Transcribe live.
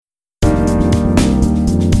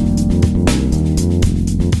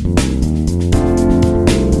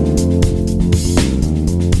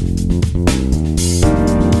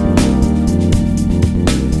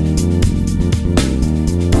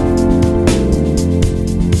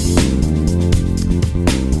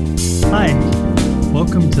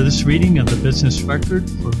This reading of the Business Record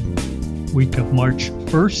for week of March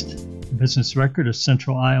 1st, the Business Record of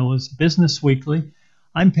Central Iowa's Business Weekly.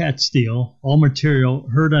 I'm Pat Steele. All material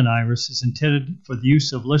heard on Iris is intended for the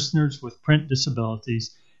use of listeners with print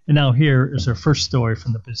disabilities. And now here is our first story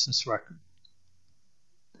from the Business Record.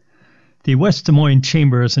 The West Des Moines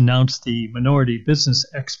Chamber has announced the Minority Business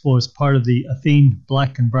Expo as part of the Athene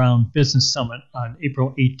Black and Brown Business Summit on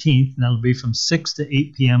April 18th, and that'll be from 6 to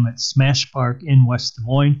 8 p.m. at Smash Park in West Des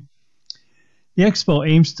Moines. The expo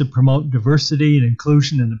aims to promote diversity and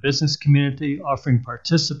inclusion in the business community, offering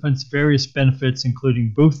participants various benefits,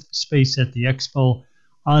 including booth space at the expo,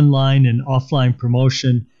 online and offline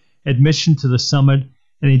promotion, admission to the summit,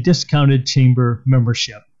 and a discounted chamber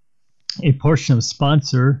membership. A portion of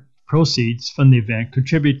sponsor proceeds from the event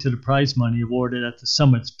contribute to the prize money awarded at the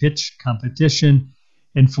summit's pitch competition.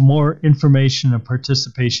 And for more information and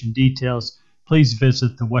participation details, please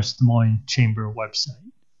visit the West Des Moines Chamber website.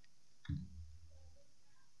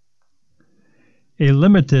 A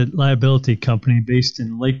limited liability company based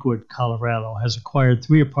in Lakewood, Colorado, has acquired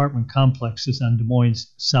 3 apartment complexes on Des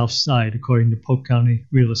Moines' south side, according to Polk County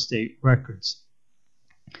real estate records.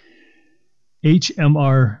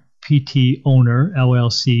 HMRPT Owner,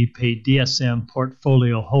 LLC, paid DSM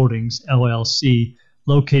Portfolio Holdings, LLC,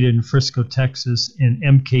 located in Frisco, Texas, and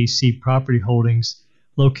MKC Property Holdings,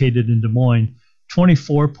 located in Des Moines,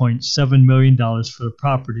 $24.7 million for the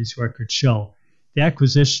properties, records show. The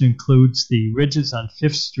acquisition includes the Ridges on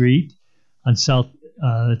 5th Street, it's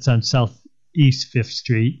on Southeast 5th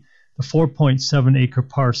Street. The 4.7-acre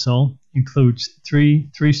parcel includes 3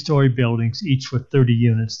 three-story buildings, each with 30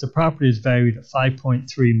 units. The property is valued at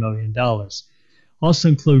 $5.3 million. Also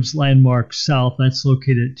includes Landmark South, that's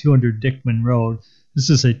located at 200 Dickman Road. This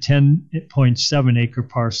is a 10.7-acre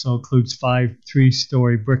parcel, includes 5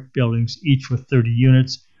 three-story brick buildings, each with 30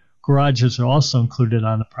 units. Garages are also included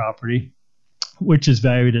on the property, which is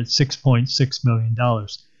valued at $6.6 million.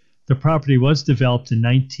 The property was developed in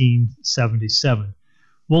 1977.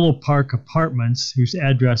 Willow Park Apartments, whose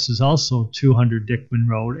address is also 200 Dickman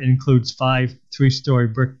Road, and includes 5 three-story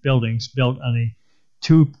brick buildings built on a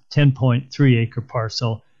 10.3-acre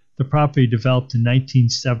parcel. The property, developed in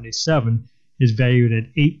 1977, is valued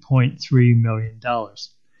at $8.3 million.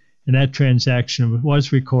 And that transaction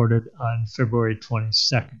was recorded on February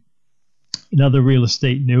 22nd. In other real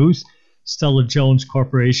estate news, Stella Jones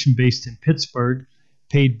Corporation, based in Pittsburgh,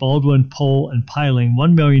 paid Baldwin Pole and Piling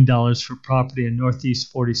 $1 million for property in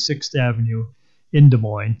Northeast 46th Avenue in Des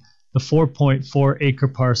Moines. The 4.4-acre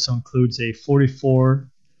parcel includes a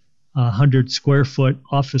 4,400 square foot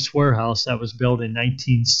office warehouse that was built in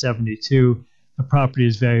 1972. The property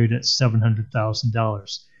is valued at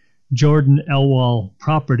 $700,000. Jordan Elwell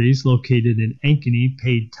Properties, located in Ankeny,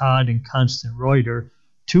 paid Todd and Constant Reuter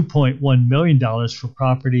 $2.1 million for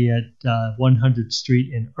property at 100th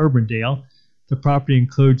Street in Urbandale. The property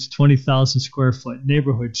includes 20,000 square foot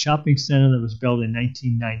neighborhood shopping center that was built in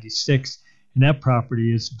 1996, and that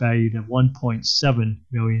property is valued at $1.7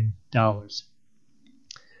 million.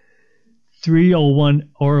 301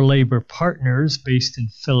 Or Labor Partners, based in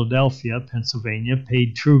Philadelphia, Pennsylvania,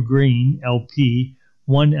 paid True Green, LP,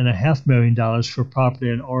 $1.5 million for property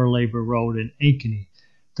on Or Labor Road in Ankeny.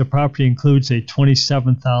 The property includes a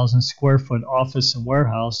 27,000 square foot office and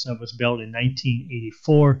warehouse that was built in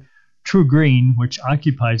 1984. True Green, which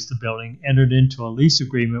occupies the building, entered into a lease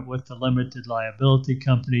agreement with the limited liability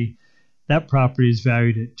company. That property is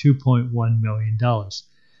valued at $2.1 million.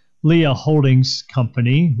 Leah Holdings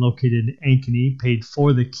Company, located in Ankeny, paid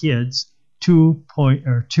For the Kids $2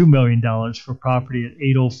 million for property at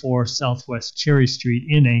 804 Southwest Cherry Street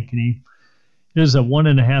in Ankeny. It is a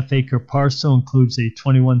 1.5-acre parcel, includes a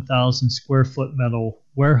 21,000 square foot metal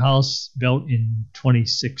warehouse built in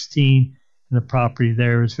 2016, and the property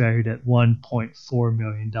there is valued at $1.4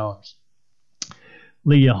 million.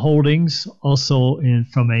 Leah Holdings, also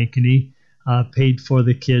from Ankeny, paid For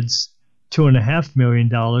the Kids $2.5 million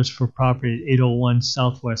for property at 801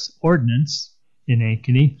 Southwest Ordnance in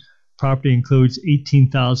Ankeny. Property includes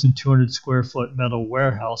 18,200 square foot metal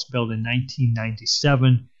warehouse built in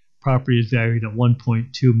 1997. Property is valued at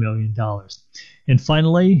 $1.2 million. And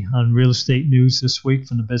finally, on real estate news this week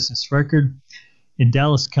from the Business Record, in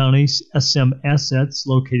Dallas County, SM Assets,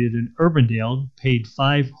 located in Urbandale, paid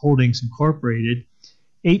 5 Holdings Incorporated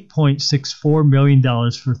 $8.64 million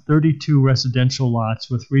for 32 residential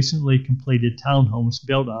lots with recently completed townhomes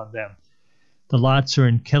built on them. The lots are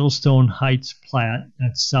in Kettlestone Heights Plat,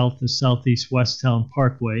 that's south of Southeast Westtown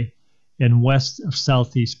Parkway, and west of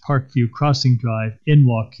Southeast Parkview Crossing Drive in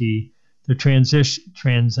Waukee. The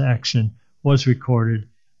transaction was recorded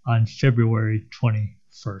on February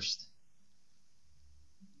 21st.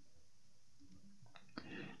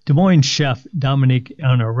 Des Moines chef Dominic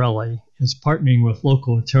Anarelli is partnering with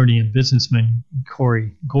local attorney and businessman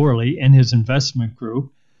Corey Gorley and his investment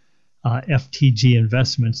group, FTG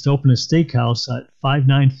Investments, to open a steakhouse at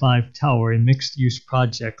 595 Tower, a mixed-use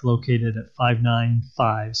project located at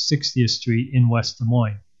 595 60th Street in West Des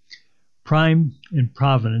Moines. Prime in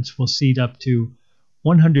Providence will seat up to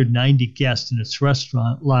 190 guests in its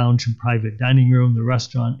restaurant, lounge, and private dining room. The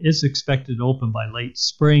restaurant is expected to open by late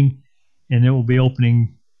spring, and it will be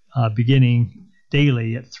opening beginning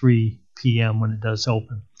daily at 3 p.m. when it does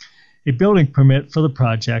open. A building permit for the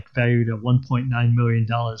project, valued at $1.9 million,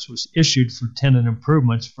 was issued for tenant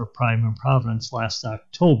improvements for Prime in Providence last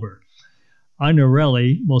October.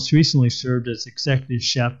 Anarelli most recently served as executive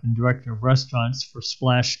chef and director of restaurants for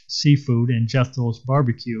Splash Seafood and Jethro's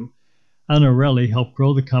Barbecue. Anarelli helped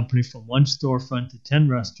grow the company from one storefront to 10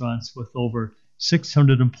 restaurants with over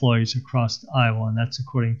 600 employees across Iowa, and that's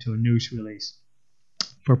according to a news release.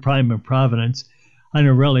 For Prime in Providence,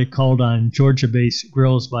 Anarelli called on Georgia-based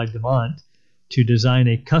Grills by DeMont to design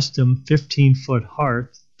a custom 15-foot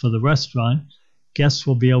hearth for the restaurant. Guests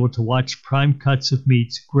will be able to watch prime cuts of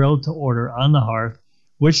meats grilled to order on the hearth,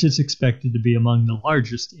 which is expected to be among the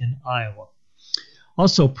largest in Iowa.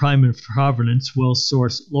 Also, Prime in Providence will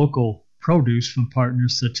source local produce from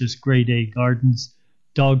partners such as Grade A Gardens,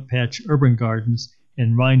 Dog Patch Urban Gardens,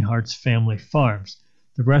 and Reinhardt's Family Farms.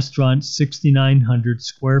 The restaurant's 6,900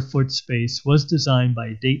 square foot space was designed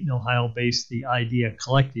by Dayton, Ohio-based The Idea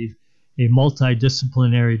Collective, a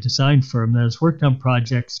multidisciplinary design firm that has worked on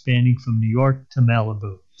projects spanning from New York to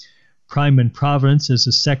Malibu. Prime in Providence is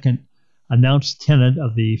the second announced tenant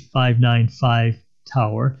of the 595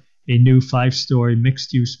 Tower, a new 5-story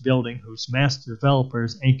mixed-use building whose master developer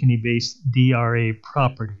is Ankeny-based DRA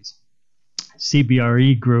Properties.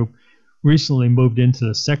 CBRE Group recently moved into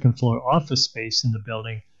the second-floor office space in the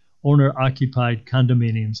building. Owner-occupied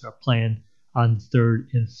condominiums are planned on the third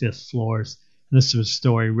and fifth floors. And this was a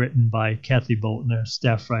story written by Kathy Bolton, a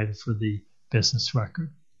staff writer for the Business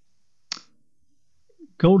Record.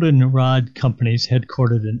 Goldenrod Companies,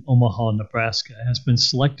 headquartered in Omaha, Nebraska, has been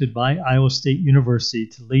selected by Iowa State University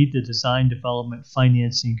to lead the design, development,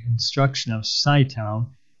 financing, and construction of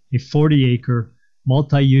Sci-Town, a 40-acre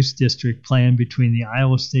multi-use district planned between the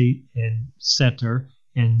Iowa State and Center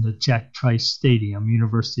and the Jack Trice Stadium,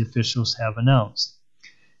 university officials have announced.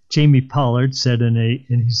 Jamie Pollard said and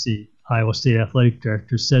he's the Iowa State Athletic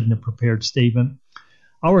Director, said in a prepared statement,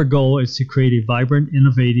 "Our goal is to create a vibrant,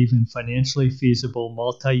 innovative, and financially feasible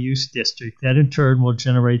multi-use district that in turn will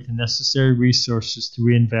generate the necessary resources to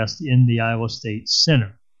reinvest in the Iowa State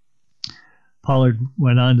Center." Pollard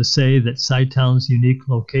went on to say that Sci-Town's unique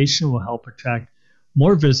location will help attract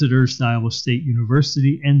more visitors to Iowa State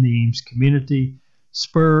University and the Ames community,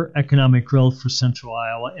 spur economic growth for Central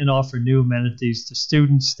Iowa, and offer new amenities to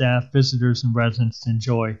students, staff, visitors, and residents to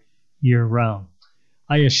enjoy year-round.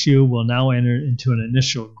 ISU will now enter into an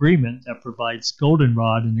initial agreement that provides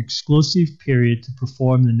Goldenrod an exclusive period to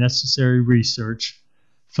perform the necessary research,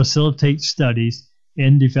 facilitate studies,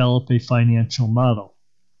 and develop a financial model.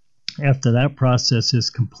 After that process is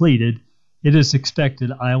completed, it is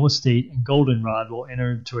expected Iowa State and Goldenrod will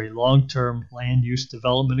enter into a long-term land use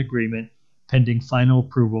development agreement pending final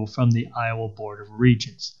approval from the Iowa Board of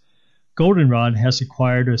Regents. Goldenrod has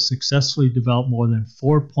acquired or successfully developed more than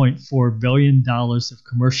 $4.4 billion of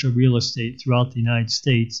commercial real estate throughout the United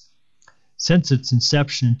States since its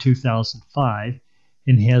inception in 2005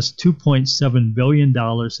 and has $2.7 billion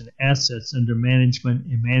in assets under management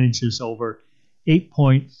and manages over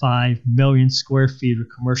 8.5 million square feet of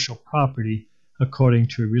commercial property, according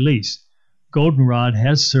to a release. Goldenrod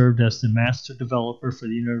has served as the master developer for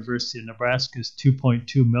the University of Nebraska's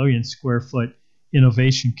 2.2 million square foot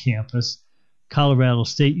Innovation Campus, Colorado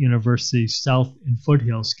State University's South and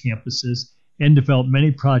Foothills campuses, and developed many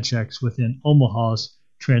projects within Omaha's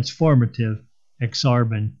transformative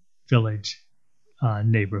Exarban Village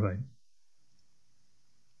neighborhood.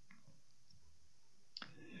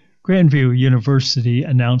 Grandview University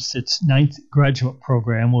announced its 9th graduate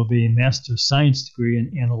program will be a Master of Science degree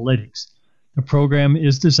in Analytics. The program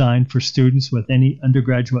is designed for students with any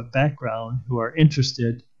undergraduate background who are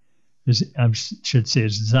interested is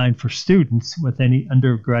designed for students with any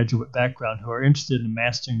undergraduate background who are interested in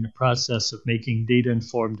mastering the process of making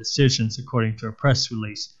data-informed decisions, according to a press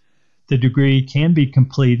release. The degree can be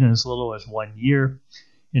completed in as little as 1 year.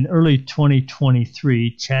 In early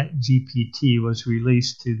 2023, ChatGPT was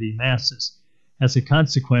released to the masses. As a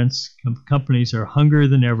consequence, companies are hungrier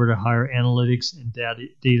than ever to hire analytics and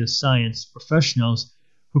data science professionals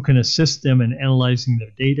who can assist them in analyzing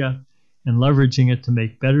their data and leveraging it to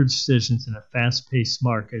make better decisions in a fast-paced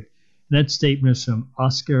market. And that statement is from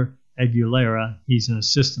Oscar Aguilera. He's an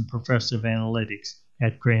assistant professor of analytics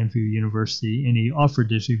at Grandview University, and he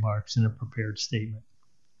offered his remarks in a prepared statement.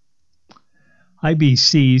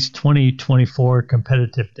 IBC's 2024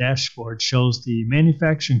 competitive dashboard shows the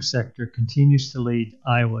manufacturing sector continues to lead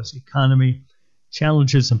Iowa's economy.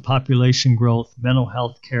 Challenges in population growth, mental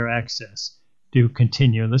health care access do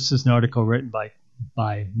continue. This is an article written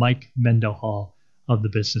by Mike Mendenhall of the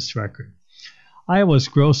Business Record. Iowa's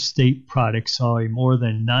gross state product saw a more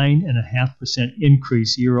than 9.5%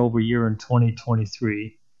 increase year over year in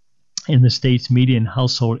 2023, and the state's median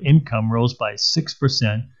household income rose by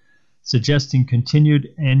 6%, suggesting continued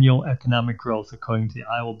annual economic growth, according to the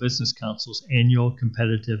Iowa Business Council's annual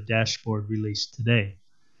competitive dashboard released today.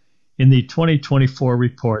 In the 2024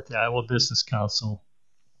 report, the Iowa Business Council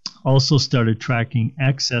also started tracking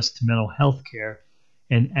access to mental health care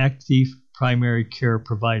and active primary care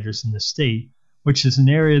providers in the state, which is an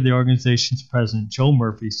area the organization's president, Joe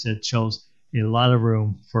Murphy, said shows a lot of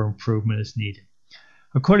room for improvement is needed.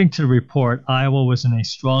 According to the report, Iowa was in a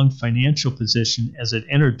strong financial position as it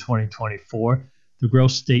entered 2024. The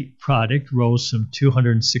gross state product rose from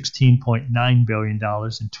 $216.9 billion in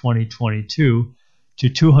 2022 to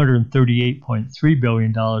 $238.3 billion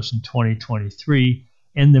in 2023,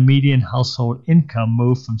 and the median household income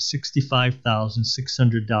moved from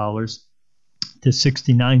 $65,600 to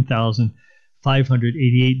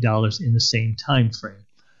 $69,588 in the same time frame.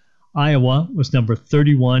 Iowa was number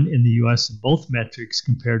 31 in the U.S. in both metrics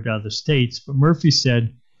compared to other states, but Murphy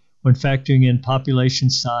said when factoring in population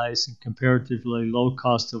size and comparatively low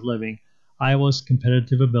cost of living, Iowa's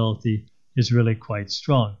competitive ability is really quite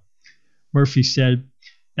strong. Murphy said,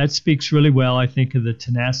 "That speaks really well, I think, of the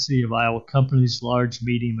tenacity of Iowa companies, large,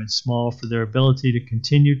 medium, and small, for their ability to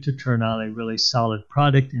continue to turn out a really solid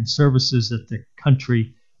product and services that the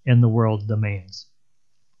country and the world demands."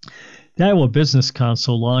 The Iowa Business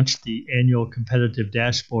Council launched the annual competitive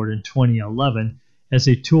dashboard in 2011 as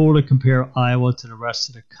a tool to compare Iowa to the rest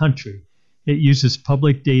of the country. It uses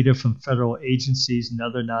public data from federal agencies and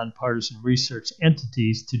other nonpartisan research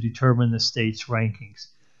entities to determine the state's rankings.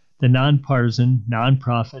 The nonpartisan,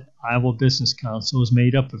 nonprofit Iowa Business Council is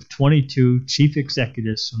made up of 22 chief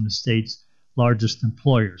executives from the state's largest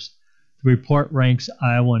employers. The report ranks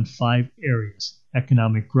Iowa in 5 areas: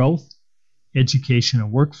 economic growth, education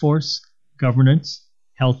and workforce, governance,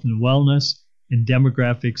 health and wellness, and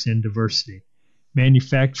demographics and diversity.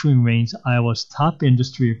 Manufacturing remains Iowa's top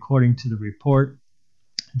industry according to the report.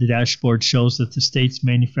 The dashboard shows that the state's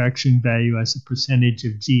manufacturing value as a percentage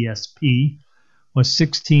of GSP was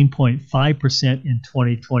 16.5% in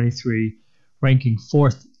 2023, ranking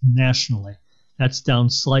 4th nationally. That's down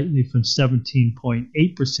slightly from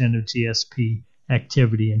 17.8% of GSP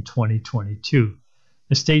activity in 2022.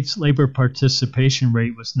 The state's labor participation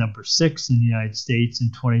rate was number 6 in the United States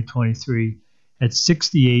in 2023 at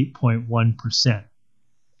 68.1%.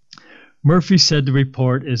 Murphy said the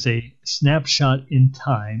report is a snapshot in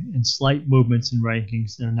time, and slight movements in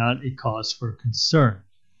rankings are not a cause for concern.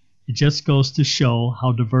 It just goes to show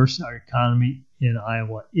how diverse our economy in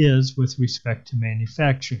Iowa is with respect to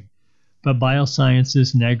manufacturing. But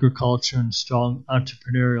biosciences and agriculture and strong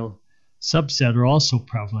entrepreneurial subset are also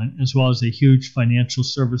prevalent, as well as a huge financial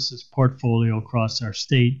services portfolio across our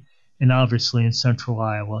state and obviously in central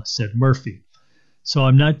Iowa, said Murphy. So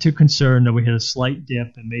I'm not too concerned that we had a slight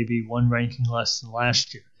dip and maybe one ranking less than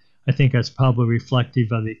last year. I think that's probably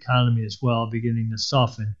reflective of the economy as well, beginning to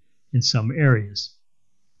soften in some areas.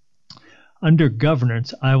 Under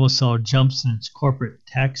governance, Iowa saw jumps in its corporate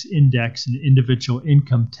tax index and individual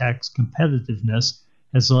income tax competitiveness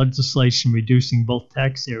as legislation reducing both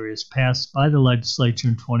tax areas passed by the legislature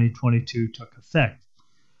in 2022 took effect.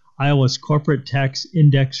 Iowa's corporate tax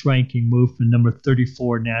index ranking moved from number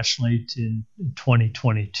 34 nationally in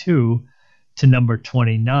 2022 to number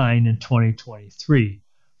 29 in 2023.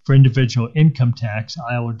 For individual income tax,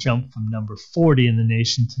 Iowa jumped from number 40 in the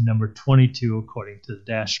nation to number 22 according to the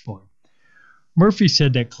dashboard. Murphy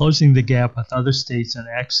said that closing the gap with other states on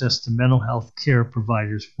access to mental health care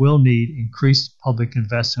providers will need increased public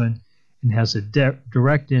investment and has a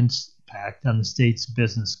direct impact on the state's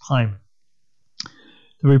business climate.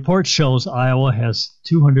 The report shows Iowa has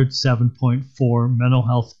 207.4 mental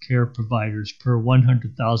health care providers per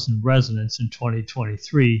 100,000 residents in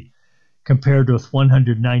 2023, compared with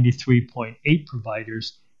 193.8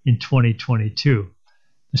 providers in 2022.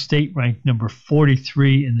 The state ranked number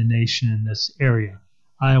 43 in the nation in this area.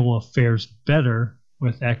 Iowa fares better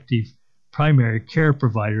with active primary care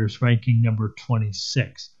providers, ranking number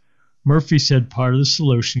 26. Murphy said part of the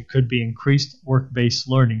solution could be increased work-based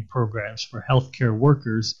learning programs for healthcare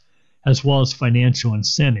workers, as well as financial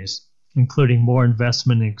incentives. including more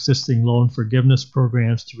investment in existing loan forgiveness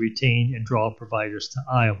programs to retain and draw providers to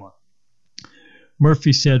Iowa.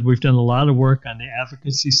 Murphy said, "We've done a lot of work on the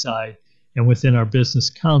advocacy side and within our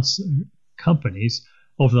business companies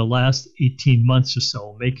over the last 18 months or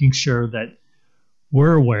so, making sure that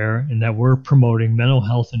we're aware and that we're promoting mental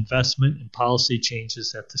health investment and policy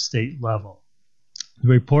changes at the state level." The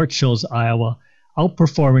report shows Iowa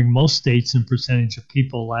outperforming most states in percentage of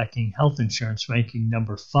people lacking health insurance, ranking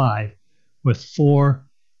number 5, with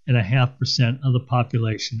 4.5% of the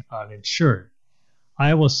population uninsured.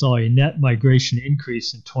 Iowa saw a net migration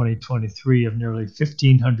increase in 2023 of nearly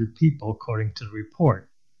 1,500 people, according to the report.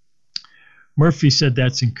 Murphy said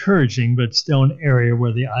that's encouraging, but still an area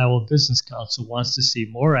where the Iowa Business Council wants to see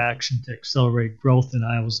more action to accelerate growth in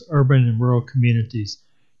Iowa's urban and rural communities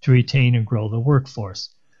to retain and grow the workforce.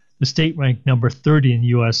 The state ranked number 30 in the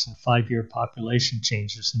U.S. in 5-year population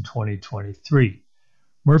changes in 2023.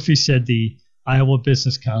 Murphy said the Iowa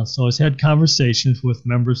Business Council has had conversations with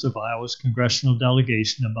members of Iowa's congressional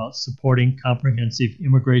delegation about supporting comprehensive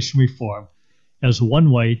immigration reform as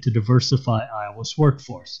one way to diversify Iowa's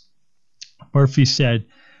workforce. Murphy said,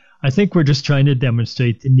 "I think we're just trying to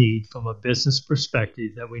demonstrate the need from a business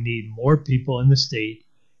perspective that we need more people in the state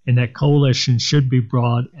and that coalition should be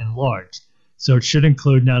broad and large. So it should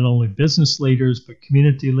include not only business leaders, but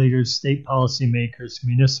community leaders, state policymakers,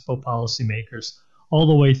 municipal policymakers, all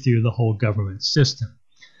the way through the whole government system."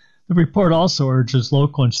 The report also urges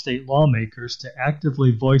local and state lawmakers to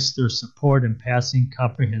actively voice their support in passing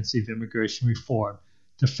comprehensive immigration reform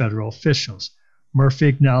to federal officials. Murphy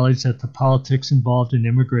acknowledged that the politics involved in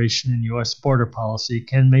immigration and U.S. border policy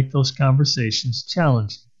can make those conversations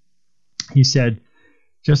challenging. He said,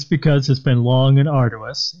 "Just because it's been long and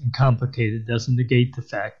arduous and complicated doesn't negate the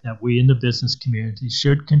fact that we in the business community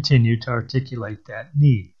should continue to articulate that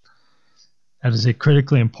need. That is a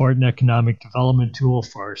critically important economic development tool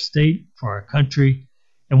for our state, for our country,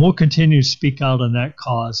 and we'll continue to speak out on that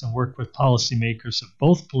cause and work with policymakers of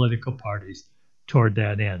both political parties toward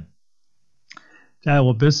that end." The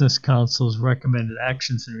Iowa Business Council's recommended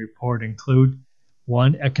actions in the report include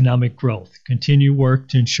 1. Economic growth. Continue work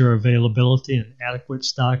to ensure availability and adequate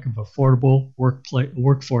stock of affordable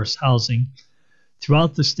workforce housing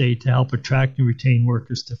throughout the state to help attract and retain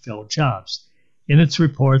workers to fill jobs. In its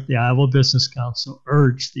report, the Iowa Business Council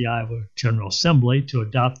urged the Iowa General Assembly to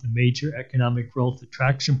adopt the Major Economic Growth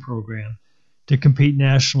Attraction Program to compete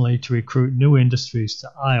nationally to recruit new industries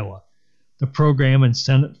to Iowa. The program in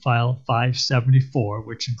Senate File 574,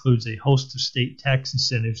 which includes a host of state tax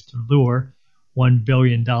incentives to lure $1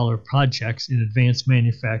 billion projects in advanced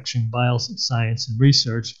manufacturing, bioscience, and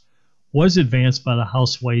research, was advanced by the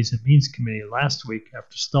House Ways and Means Committee last week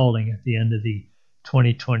after stalling at the end of the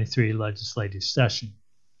 2023 legislative session.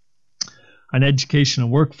 On education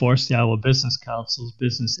and workforce, the Iowa Business Council's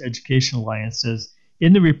Business Education Alliance says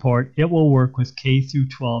in the report it will work with K through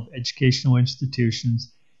 12 educational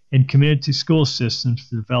institutions and community school systems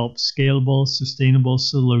to develop scalable, sustainable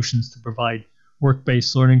solutions to provide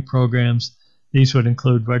work-based learning programs. These would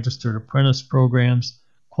include registered apprentice programs,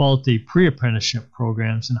 quality pre-apprenticeship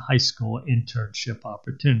programs, and high school internship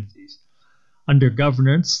opportunities. Under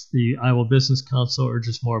governance, the Iowa Business Council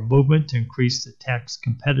urges more movement to increase the tax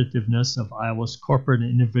competitiveness of Iowa's corporate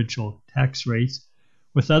and individual tax rates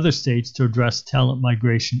with other states to address talent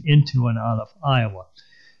migration into and out of Iowa.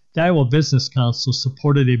 The Iowa Business Council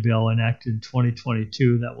supported a bill enacted in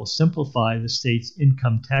 2022 that will simplify the state's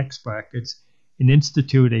income tax brackets and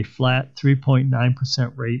institute a flat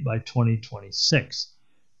 3.9% rate by 2026.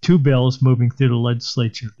 2 bills moving through the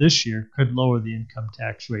legislature this year could lower the income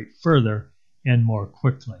tax rate further and more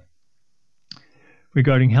quickly.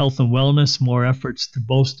 Regarding health and wellness, more efforts to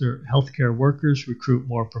bolster healthcare workers, recruit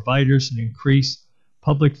more providers, and increase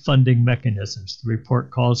public funding mechanisms. The report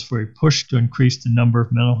calls for a push to increase the number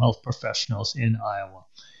of mental health professionals in Iowa.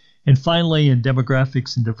 And finally, in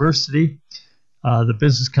demographics and diversity, the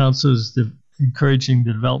Business Council is encouraging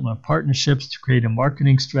the development of partnerships to create a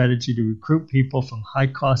marketing strategy to recruit people from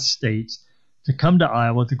high-cost states to come to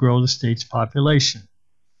Iowa to grow the state's population.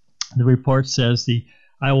 The report says the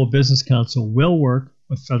Iowa Business Council will work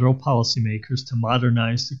with federal policymakers to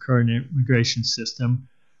modernize the current immigration system,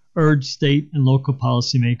 urge state and local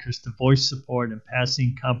policymakers to voice support in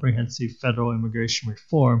passing comprehensive federal immigration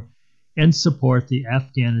reform, and support the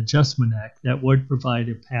Afghan Adjustment Act that would provide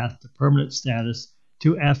a path to permanent status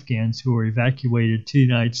to Afghans who were evacuated to the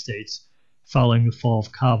United States following the fall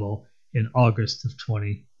of Kabul in August of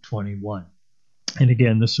 2021. And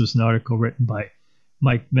again, this was an article written by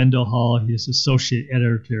Mike Mendenhall. He is associate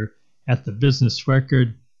editor at the Business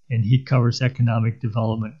Record, and he covers economic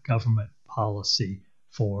development government policy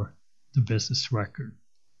for the business record.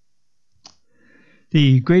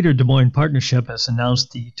 The Greater Des Moines Partnership has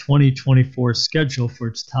announced the 2024 schedule for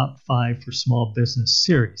its Top 5 for Small Business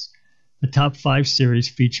series. The Top 5 series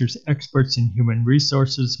features experts in human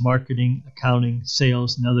resources, marketing, accounting,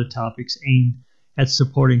 sales, and other topics aimed at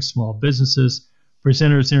supporting small businesses.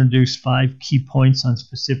 Presenters introduce 5 key points on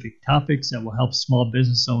specific topics that will help small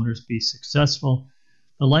business owners be successful.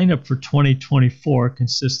 The lineup for 2024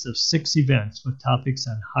 consists of 6 events with topics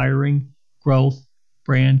on hiring, growth,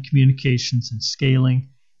 brand communications, and scaling.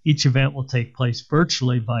 Each event will take place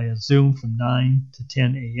virtually via Zoom from 9 to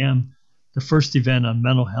 10 a.m. The first event on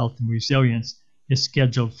mental health and resilience is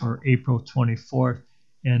scheduled for April 24th,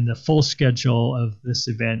 and the full schedule of this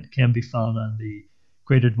event can be found on the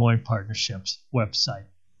Greater Des Moines Partnership's website.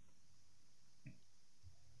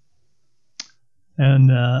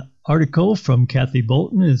 An article from Kathy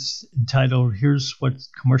Bolton is entitled, "Here's What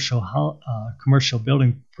Commercial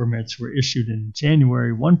Building Permits Were Issued in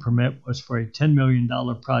January." One permit was for a $10 million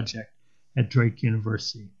project at Drake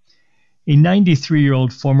University. A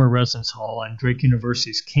 93-year-old former residence hall on Drake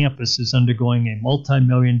University's campus is undergoing a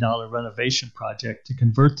multi-million-dollar renovation project to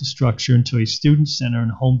convert the structure into a student center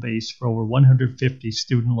and home base for over 150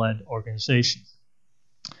 student-led organizations.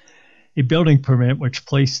 A building permit, which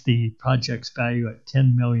placed the project's value at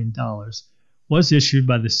 $10 million, was issued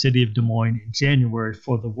by the City of Des Moines in January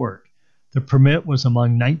for the work. The permit was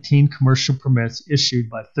among 19 commercial permits issued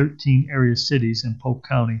by 13 area cities in Polk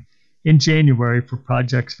County in January for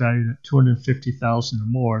projects valued at $250,000 or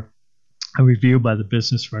more, a review by the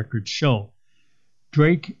Business Records show.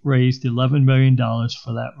 Drake raised $11 million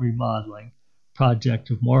for that remodeling project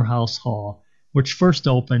of Morehouse Hall, which first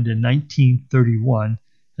opened in 1931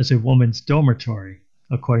 as a women's dormitory,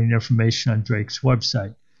 according to information on Drake's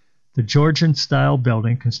website. The Georgian-style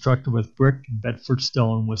building, constructed with brick and Bedford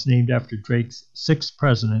stone, was named after Drake's 6th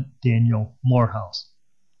president, Daniel Morehouse.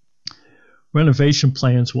 Renovation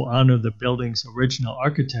plans will honor the building's original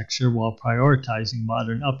architecture while prioritizing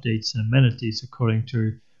modern updates and amenities, according to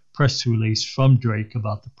a press release from Drake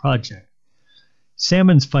about the project.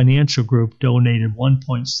 Salmon's Financial Group donated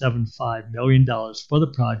 $1.75 million for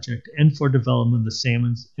the project and for development of the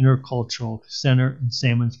Salmon's Intercultural Center and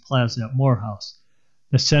Salmon's Plaza at Morehouse.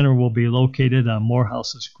 The center will be located on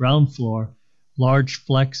Morehouse's ground floor. Large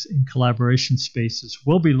flex and collaboration spaces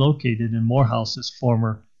will be located in Morehouse's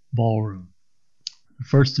former ballroom. The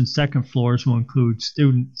first and second floors will include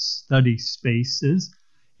student study spaces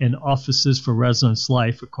and offices for residence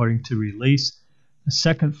life, according to the release. The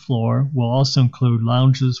second floor will also include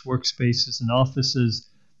lounges, workspaces, and offices.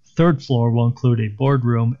 The third floor will include a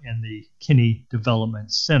boardroom and the Kinney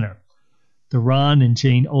Development Center. The Ron and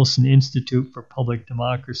Jane Olson Institute for Public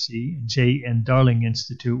Democracy and J. N. Darling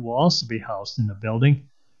Institute will also be housed in the building.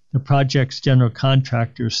 The project's general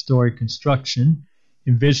contractor, Story Construction,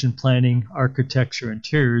 Envision Planning, Architecture,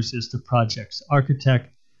 Interiors, is the project's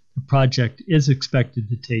architect. The project is expected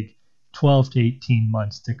to take 12 to 18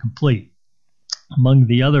 months to complete. Among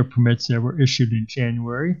the other permits that were issued in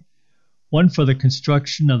January, one for the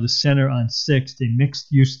construction of the Center on 6th, a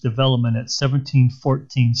mixed-use development at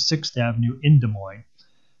 1714 6th Avenue in Des Moines.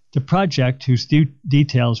 The project, whose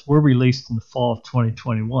details were released in the fall of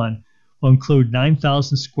 2021, will include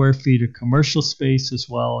 9,000 square feet of commercial space as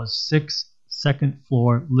well as 6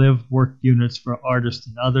 second-floor live-work units for artists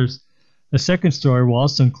and others. The second story will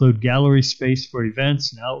also include gallery space for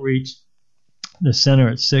events and outreach. The Center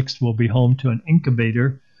at 6th will be home to an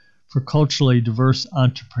incubator for culturally diverse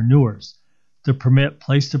entrepreneurs. The permit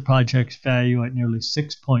placed the project's value at nearly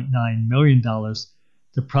 $6.9 million.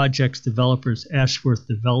 The project's developer is Ashworth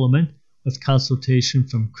Development, with consultation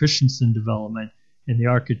from Christensen Development, and the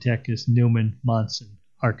architect is Newman Monson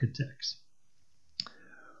Architects.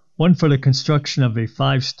 One for the construction of a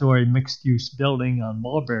 5-story mixed-use building on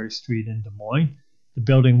Mulberry Street in Des Moines. The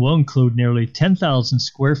building will include nearly 10,000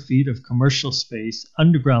 square feet of commercial space,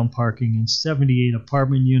 underground parking, and 78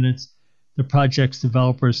 apartment units. The project's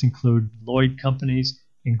developers include Lloyd Companies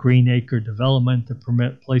and Green Acre Development. The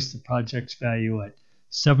permit placed the project's value at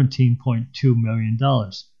 $17.2 million.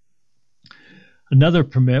 Another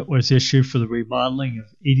permit was issued for the remodeling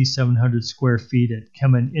of 8,700 square feet at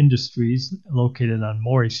Kemen Industries, located on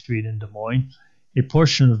Maury Street in Des Moines. A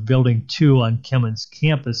portion of Building 2 on Kemen's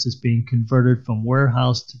campus is being converted from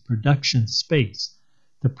warehouse to production space.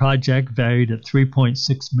 The project, valued at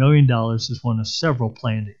 $3.6 million, is one of several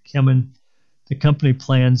planned at Kemen. The company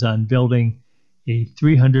plans on building a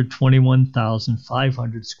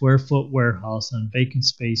 321,500 square foot warehouse on vacant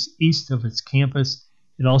space east of its campus.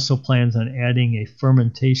 It also plans on adding a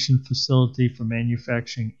fermentation facility for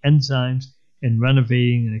manufacturing enzymes and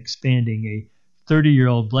renovating and expanding a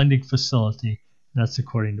 30-year-old blending facility, and that's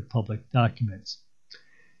according to public documents.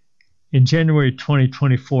 In January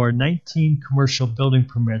 2024, 19 commercial building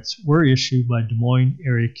permits were issued by Des Moines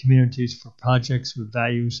area communities for projects with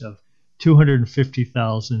values of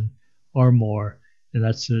 $250,000 or more, and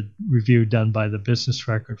that's a review done by the Business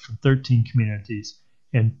Record from 13 communities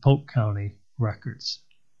and Polk County Records.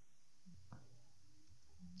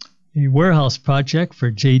 A warehouse project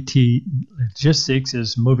for JT Logistics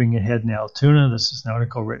is moving ahead in Altoona. This is an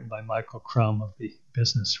article written by Michael Crum of the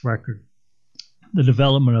Business Record. The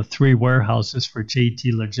development of 3 warehouses for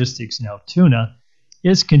JT Logistics in Altoona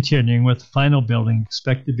is continuing, with the final building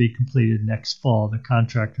expected to be completed next fall, the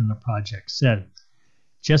contractor on the project said.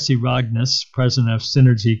 Jesse Rogness, president of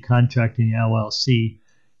Synergy Contracting LLC,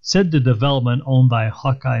 said the development, owned by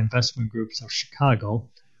Hawkeye Investment Groups of Chicago,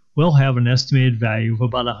 will have an estimated value of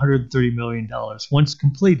about $130 million once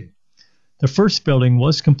completed. The first building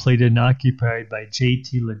was completed and occupied by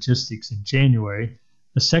JT Logistics in January.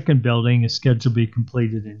 The second building is scheduled to be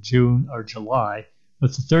completed in June or July,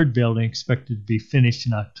 with the third building expected to be finished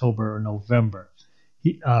in October or November.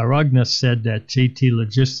 Rogness said that JT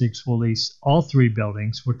Logistics will lease all 3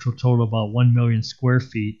 buildings, which will total about 1 million square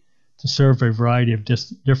feet, to serve a variety of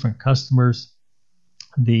different customers.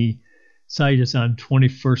 The site is on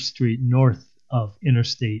 21st Street north of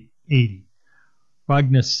Interstate 80.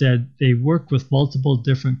 Rogness said they work with multiple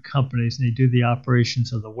different companies and they do the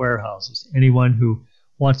operations of the warehouses. Anyone who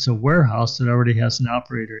wants a warehouse that already has an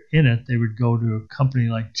operator in it, they would go to a company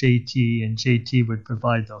like JT, and JT would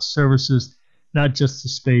provide those services, not just the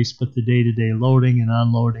space, but the day-to-day loading and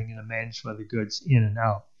unloading and the management of the goods in and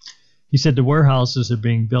out. He said the warehouses are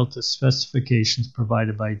being built to specifications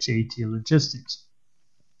provided by JT Logistics.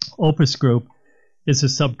 Opus Group is a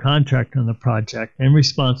subcontractor on the project and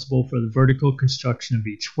responsible for the vertical construction of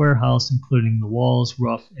each warehouse, including the walls,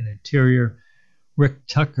 roof, and interior. Rick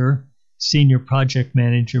Tucker, senior project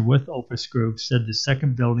manager with Opus Group, said the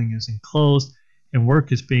second building is enclosed and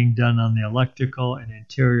work is being done on the electrical and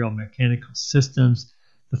interior mechanical systems.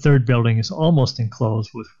 The third building is almost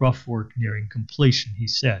enclosed with rough work nearing completion, he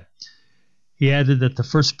said. He added that the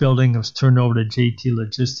first building that was turned over to JT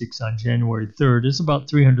Logistics on January 3rd is about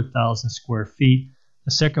 300,000 square feet.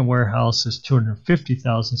 The second warehouse is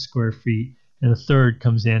 250,000 square feet, and the third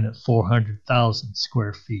comes in at 400,000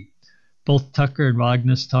 square feet. Both Tucker and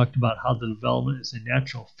Rogness talked about how the development is a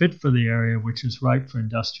natural fit for the area, which is ripe for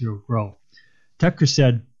industrial growth. Tucker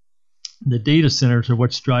said the data centers are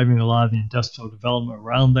what's driving a lot of the industrial development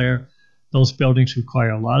around there. Those buildings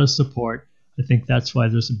require a lot of support. I think that's why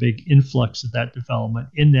there's a big influx of that development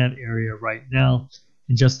in that area right now.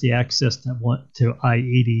 And just the access to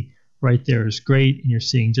I-80 right there is great. And you're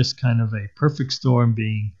seeing just kind of a perfect storm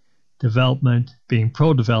being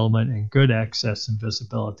pro-development and good access and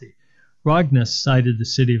visibility. Rogness cited the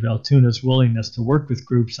city of Altoona's willingness to work with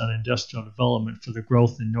groups on industrial development for the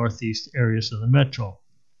growth in northeast areas of the metro.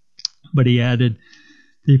 But he added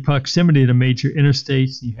the proximity to major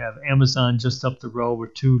interstates. You have Amazon just up the road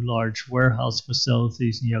with 2 large warehouse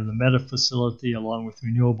facilities, and you have the Meta facility along with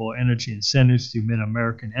renewable energy incentives through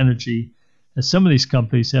Mid-American Energy, that some of these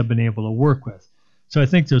companies have been able to work with. So I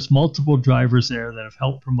think there's multiple drivers there that have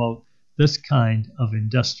helped promote this kind of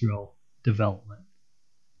industrial development.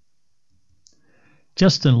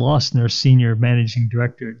 Justin Losner, Senior Managing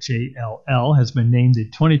Director at JLL, has been named the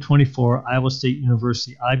 2024 Iowa State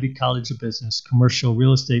University Ivy College of Business Commercial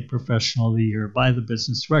Real Estate Professional of the Year by the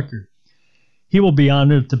Business Record. He will be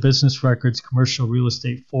honored at the Business Record's Commercial Real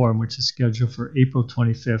Estate Forum, which is scheduled for April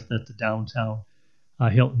 25th at the downtown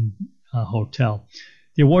Hilton Hotel.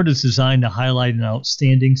 The award is designed to highlight an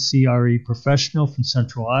outstanding CRE professional from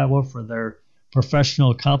Central Iowa for their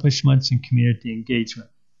professional accomplishments and community engagement.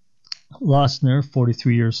 Losner,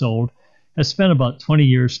 43 years old, has spent about 20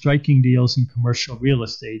 years striking deals in commercial real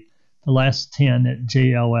estate, the last 10 at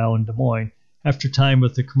JLL in Des Moines, after time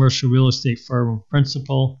with the commercial real estate firm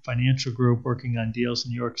Principal Financial Group working on deals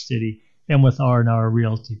in New York City and with R&R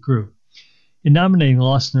Realty Group. In nominating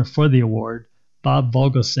Losner for the award, Bob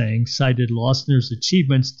Vogelsang cited Losner's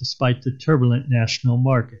achievements despite the turbulent national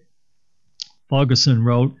market. Vogelsang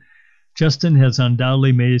wrote, Justin has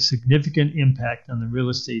undoubtedly made a significant impact on the real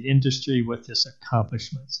estate industry with his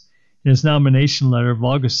accomplishments. In his nomination letter,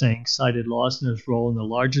 Vogelsang cited Losner's role in the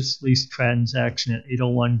largest lease transaction at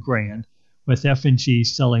 801 Grand, with F&G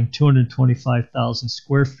selling 225,000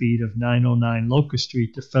 square feet of 909 Locust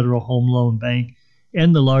Street to Federal Home Loan Bank,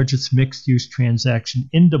 and the largest mixed-use transaction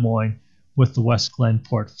in Des Moines with the West Glen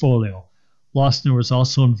portfolio. Losner was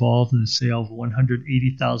also involved in the sale of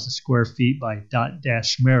 180,000 square feet by Dot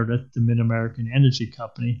Dash Meredith, the Mid-American Energy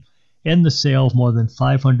Company, and the sale of more than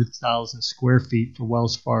 500,000 square feet for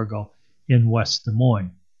Wells Fargo in West Des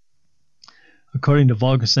Moines. According to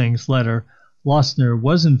Volgasang's letter, Lossner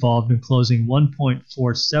was involved in closing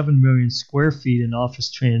 1.47 million square feet in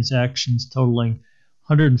office transactions totaling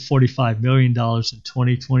 $145 million in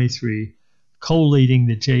 2023, co-leading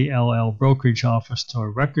the JLL brokerage office to a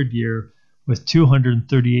record year with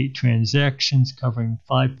 238 transactions covering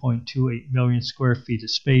 5.28 million square feet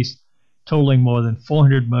of space, totaling more than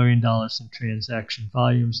 $400 million in transaction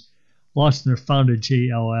volumes. Lossner founded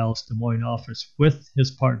JLL's Des Moines office with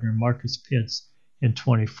his partner Marcus Pitts in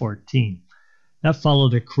 2014. That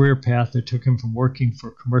followed a career path that took him from working for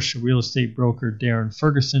commercial real estate broker Darren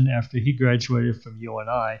Ferguson after he graduated from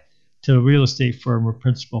UNI to the real estate firm or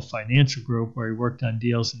Principal Financial Group, where he worked on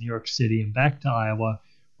deals in New York City, and back to Iowa,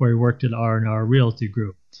 where he worked at R&R Realty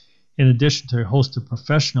Group. In addition to a host of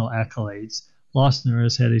professional accolades, Lossner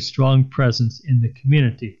has had a strong presence in the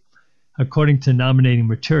community. According to nominating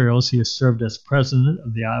materials, he has served as president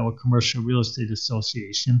of the Iowa Commercial Real Estate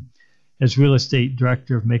Association, as real estate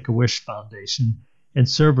director of Make-A-Wish Foundation, and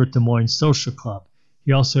server at Des Moines Social Club.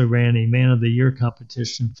 He also ran a Man of the Year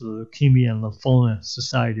competition for the Leukemia and Lymphoma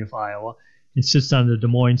Society of Iowa and sits on the Des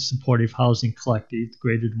Moines Supportive Housing Collective, the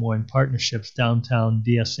Greater Des Moines Partnerships Downtown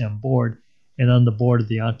DSM Board, and on the board of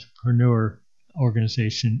the entrepreneur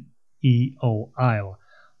organization EO Iowa.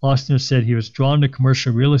 Lossner said he was drawn to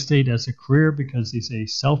commercial real estate as a career because he's a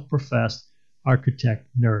self-professed architect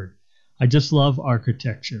nerd. I just love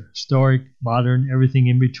architecture, historic, modern, everything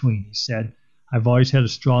in between, he said. I've always had a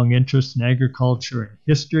strong interest in agriculture and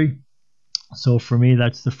history, so for me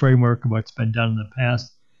that's the framework of what's been done in the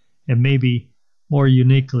past and maybe more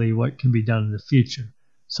uniquely what can be done in the future.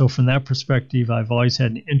 So from that perspective, I've always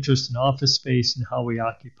had an interest in office space and how we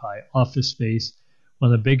occupy office space.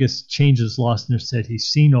 One of the biggest changes Lossner said he's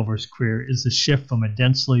seen over his career is the shift from a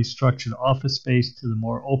densely structured office space to the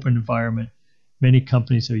more open environment many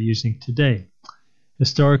companies are using today.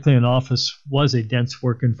 Historically, an office was a dense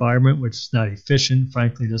work environment, which is not efficient,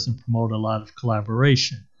 frankly doesn't promote a lot of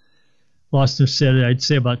collaboration. Lossner said, I'd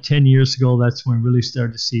say about 10 years ago, that's when we really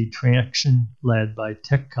started to see traction led by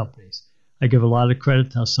tech companies. I give a lot of credit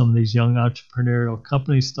to how some of these young entrepreneurial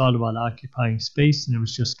companies thought about occupying space, and it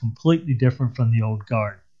was just completely different from the old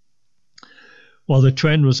guard. While the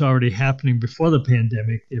trend was already happening before the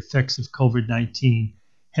pandemic, the effects of COVID-19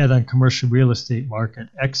 had on commercial real estate market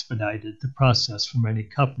expedited the process for many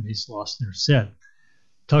companies, Lossner said.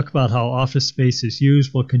 Talk about how office space is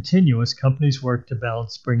used will continue as companies work to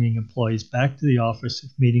balance bringing employees back to the office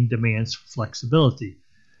with meeting demands for flexibility.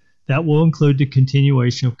 That will include the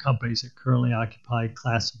continuation of companies that currently occupy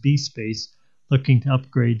Class B space looking to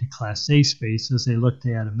upgrade to Class A space as they look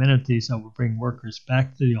to add amenities that will bring workers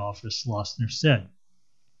back to the office, Lossner said.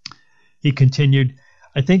 He continued,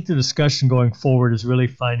 I think the discussion going forward is really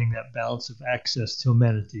finding that balance of access to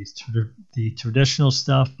amenities, to the traditional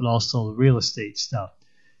stuff, but also the real estate stuff.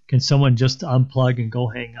 Can someone just unplug and go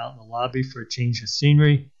hang out in the lobby for a change of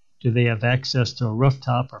scenery? Do they have access to a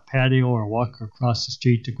rooftop or patio or walk across the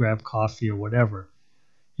street to grab coffee or whatever?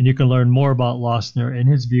 And you can learn more about Lossner and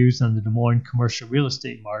his views on the Des Moines commercial real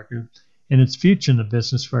estate market and its future in the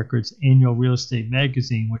Business Record's annual real estate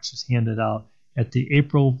magazine, which is handed out at the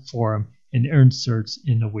April Forum and inserts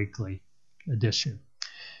in the weekly edition.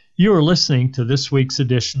 You are listening to this week's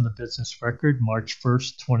edition of the Business Record, March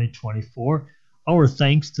 1st, 2024. Our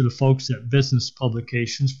thanks to the folks at Business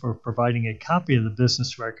Publications for providing a copy of the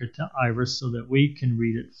Business Record to Iris so that we can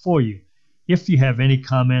read it for you. If you have any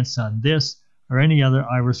comments on this or any other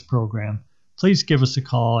Iris program, please give us a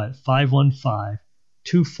call at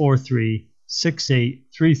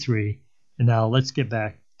 515-243-6833. And now let's get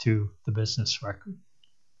back to the Business Record.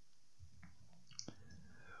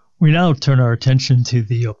 We now turn our attention to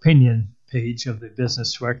the opinion page of the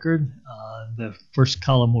Business Record. The first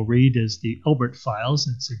column we'll read is the Albert Files.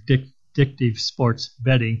 It's addictive sports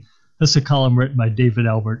betting. This is a column written by David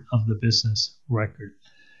Albert of the Business Record.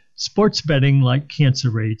 Sports betting, like cancer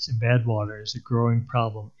rates and bad water, is a growing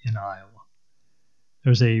problem in Iowa.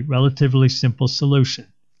 There's a relatively simple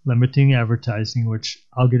solution, limiting advertising, which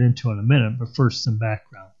I'll get into in a minute, but first some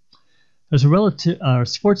background.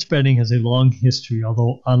 Sports betting has a long history,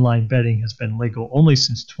 although online betting has been legal only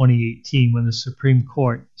since 2018 when the Supreme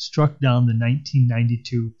Court struck down the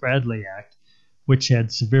 1992 Bradley Act, which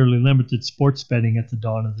had severely limited sports betting at the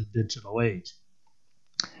dawn of the digital age.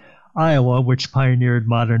 Iowa, which pioneered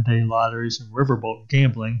modern-day lotteries and riverboat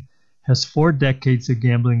gambling, has 4 decades of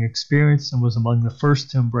gambling experience and was among the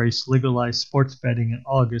first to embrace legalized sports betting in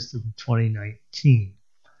August of 2019.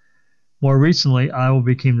 More recently, Iowa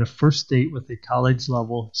became the first state with a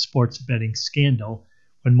college-level sports betting scandal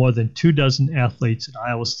when more than 24 athletes at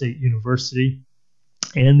Iowa State University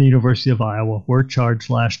and the University of Iowa were charged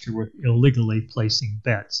last year with illegally placing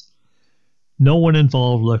bets. No one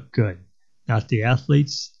involved looked good. Not the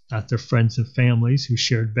athletes, not their friends and families who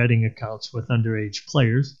shared betting accounts with underage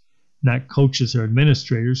players, not coaches or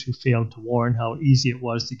administrators who failed to warn how easy it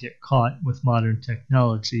was to get caught with modern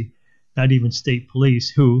technology, not even state police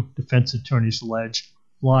who, defense attorneys allege,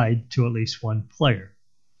 lied to at least one player.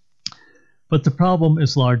 But the problem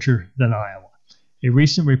is larger than Iowa. A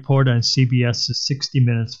recent report on CBS's 60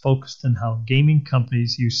 Minutes focused on how gaming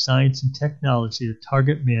companies use science and technology to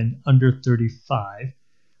target men under 35,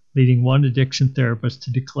 leading one addiction therapist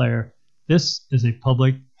to declare, "This is a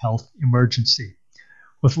public health emergency."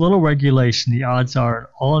 With little regulation, the odds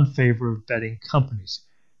are all in favor of betting companies.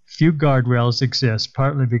 Few guardrails exist,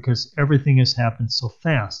 partly because everything has happened so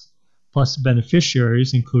fast. Plus,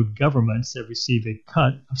 beneficiaries include governments that receive a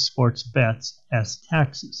cut of sports bets as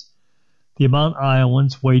taxes. The amount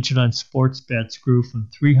Iowans wagered on sports bets grew from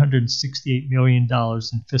 $368 million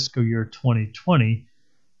in fiscal year 2020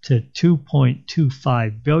 to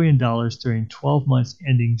 $2.25 billion during 12 months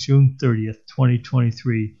ending June 30th,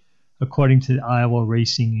 2023, according to the Iowa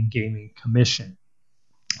Racing and Gaming Commission.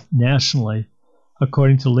 Nationally,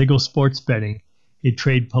 according to Legal Sports Betting, a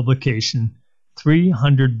trade publication,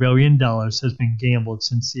 $300 billion has been gambled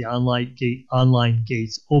since the online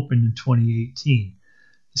gates opened in 2018.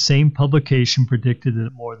 The same publication predicted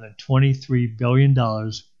that more than $23 billion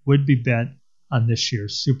would be bet on this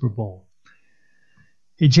year's Super Bowl.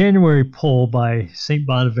 A January poll by St.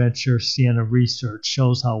 Bonaventure Siena Research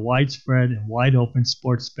shows how widespread and wide-open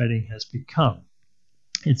sports betting has become.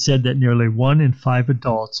 It said that nearly 1 in 5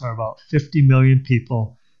 adults, or about 50 million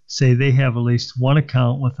people, say they have at least one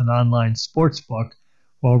account with an online sports book,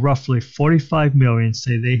 while roughly 45 million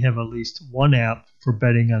say they have at least one app for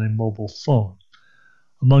betting on a mobile phone.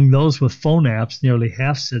 Among those with phone apps, nearly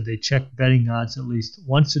half said they check betting odds at least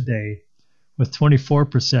once a day, with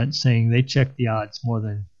 24% saying they check the odds more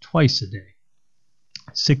than twice a day.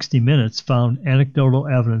 60 Minutes found anecdotal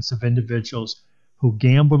evidence of individuals who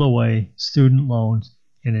gambled away student loans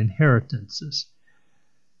and inheritances.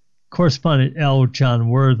 Correspondent L.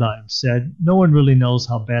 John Wertheim said, "No one really knows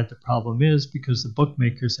how bad the problem is because the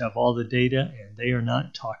bookmakers have all the data and they are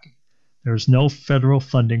not talking. There is no federal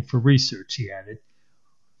funding for research," he added.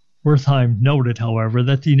 Wertheim noted, however,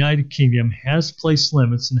 that the United Kingdom has placed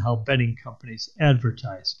limits on how betting companies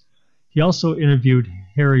advertise. He also interviewed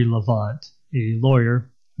Harry Levant, a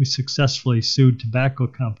lawyer who successfully sued tobacco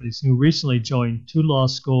companies, who recently joined 2 law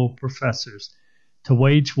school professors to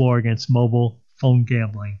wage war against mobile phone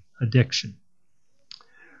gambling addiction.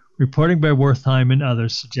 Reporting by Wertheim and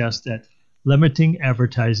others suggests that limiting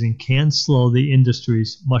advertising can slow the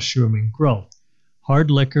industry's mushrooming growth.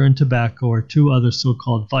 Hard liquor and tobacco are 2 other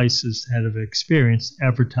so-called vices that have experienced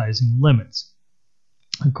advertising limits.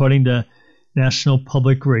 According to National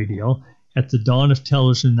Public Radio, at the dawn of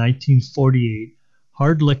television in 1948,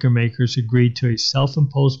 hard liquor makers agreed to a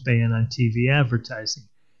self-imposed ban on TV advertising.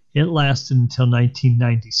 It lasted until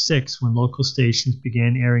 1996, when local stations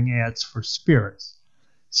began airing ads for spirits.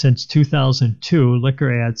 Since 2002,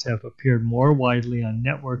 liquor ads have appeared more widely on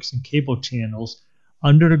networks and cable channels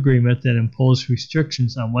under an agreement that imposed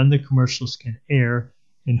restrictions on when the commercials can air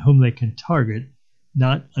and whom they can target,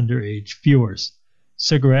 not underage viewers.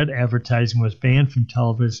 Cigarette advertising was banned from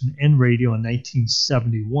television and radio in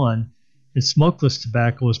 1971, and smokeless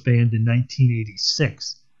tobacco was banned in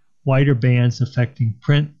 1986. Wider bans affecting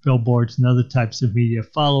print, billboards, and other types of media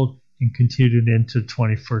followed and continued into the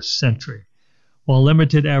 21st century. While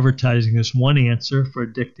limited advertising is one answer for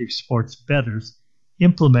addictive sports bettors,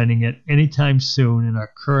 implementing it anytime soon in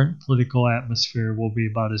our current political atmosphere will be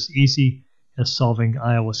about as easy as solving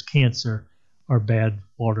Iowa's cancer or bad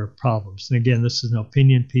water problems. And again, this is an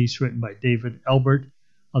opinion piece written by David Elbert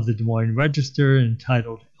of the Des Moines Register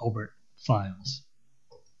entitled Elbert Files.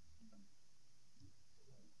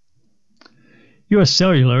 U.S.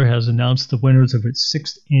 Cellular has announced the winners of its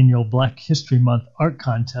 6th annual Black History Month art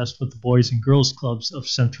contest with the Boys and Girls Clubs of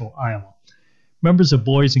Central Iowa. Members of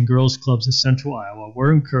Boys and Girls Clubs of Central Iowa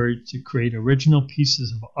were encouraged to create original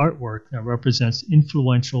pieces of artwork that represents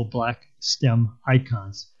influential Black STEM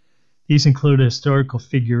icons. These include historical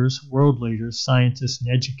figures, world leaders, scientists,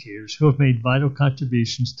 and educators who have made vital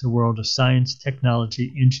contributions to the world of science,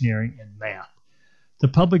 technology, engineering, and math. The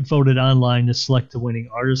public voted online to select the winning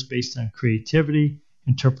artists based on creativity,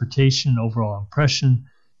 interpretation, and overall impression.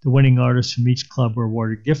 The winning artists from each club were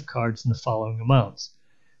awarded gift cards in the following amounts.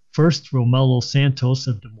 First, Romello Santos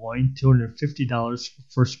of Des Moines, $250 for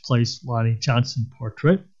first place Lonnie Johnson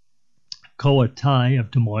portrait. Koa Tai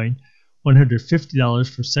of Des Moines, $150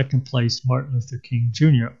 for second place Martin Luther King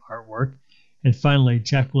Jr. artwork. And finally,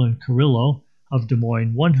 Jacqueline Carrillo of Des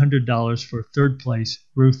Moines, $100 for third place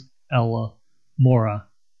Ruth Ella Mora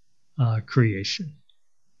creation.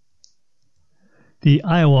 The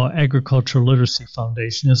Iowa Agricultural Literacy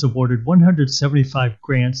Foundation has awarded 175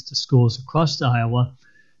 grants to schools across Iowa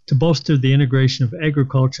to bolster the integration of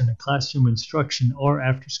agriculture into classroom instruction or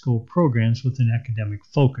after-school programs with an academic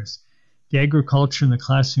focus. The Agriculture in the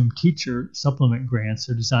Classroom Teacher Supplement Grants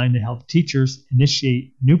are designed to help teachers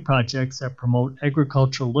initiate new projects that promote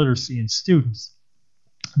agricultural literacy in students.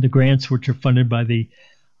 The grants, which are funded by the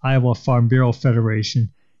Iowa Farm Bureau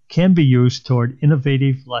Federation, can be used toward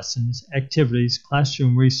innovative lessons, activities,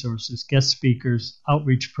 classroom resources, guest speakers,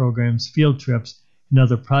 outreach programs, field trips, and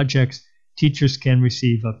other projects. Teachers can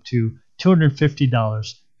receive up to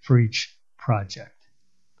 $250 for each project.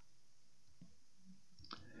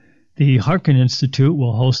 The Harkin Institute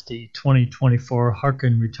will host the 2024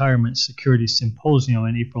 Harkin Retirement Security Symposium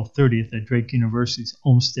on April 30th at Drake University's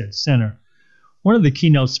Olmsted Center. One of the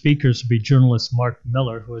keynote speakers will be journalist Mark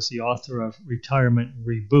Miller, who is the author of Retirement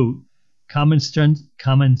Reboot, Common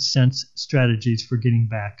Sense Strategies for Getting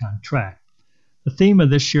Back on Track. The theme of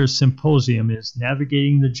this year's symposium is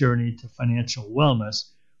Navigating the Journey to Financial Wellness,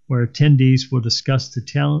 where attendees will discuss the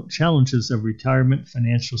challenges of retirement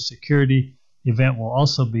financial security. The event will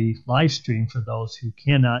also be live streamed for those who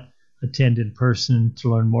cannot attend in person. To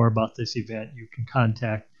learn more about this event, you can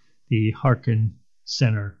contact the Harkin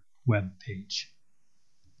Center webpage.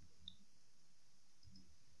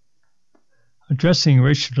 Addressing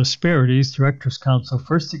racial disparities, Directors Council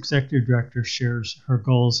First Executive Director shares her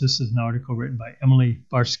goals. This is an article written by Emily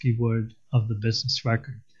Barsky-Wood of the Business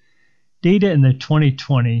Record. Data in the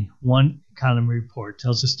 2021 Economy Report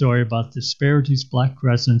tells a story about the disparities Black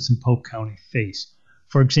residents in Polk County face.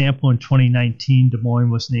 For example, in 2019, Des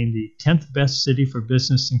Moines was named the 10th best city for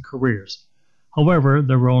business and careers. However,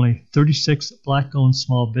 there were only 36 Black-owned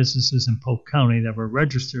small businesses in Polk County that were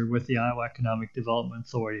registered with the Iowa Economic Development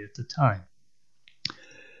Authority at the time.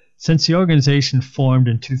 Since the organization formed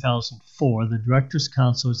in 2004, the Directors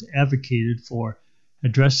Council has advocated for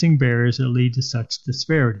addressing barriers that lead to such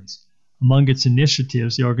disparities. Among its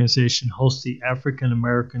initiatives, the organization hosts the African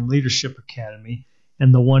American Leadership Academy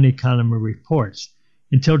and the One Economy Reports.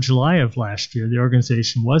 Until July of last year, the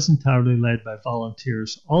organization was entirely led by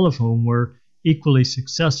volunteers, all of whom were equally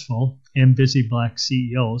successful and busy Black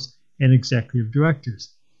CEOs and executive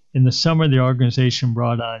directors. In the summer, the organization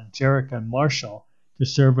brought on Jerrica Marshall to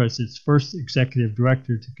serve as its first executive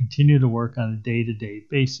director to continue to work on a day-to-day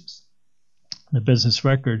basis. The Business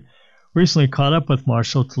Record recently caught up with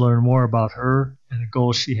Marshall to learn more about her and the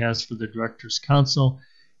goals she has for the Directors Council,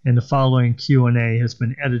 and the following Q&A has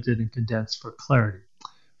been edited and condensed for clarity.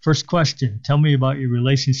 First question, tell me about your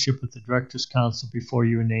relationship with the Directors Council before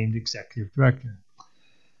you were named Executive Director.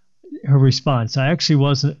 Her response, I actually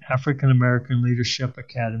was an African American Leadership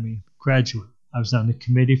Academy graduate. I was on the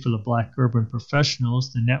committee for the Black Urban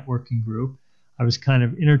Professionals, the networking group. I was kind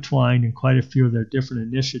of intertwined in quite a few of their different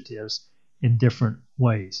initiatives in different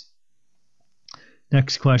ways.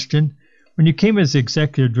 Next question. When you came as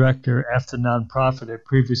executive director after the nonprofit had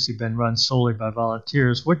previously been run solely by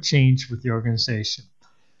volunteers, what changed with the organization?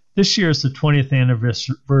 This year is the 20th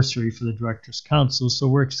anniversary for the Directors Council, so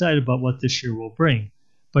we're excited about what this year will bring.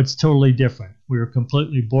 But it's totally different. We were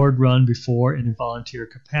completely board run before and in volunteer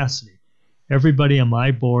capacity. Everybody on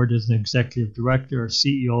my board is an executive director or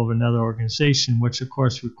CEO of another organization, which of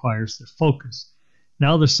course requires their focus.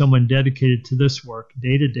 Now there's someone dedicated to this work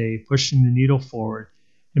day to day, pushing the needle forward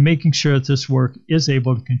and making sure that this work is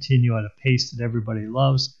able to continue at a pace that everybody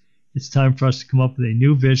loves. It's time for us to come up with a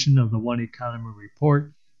new vision of the One Economy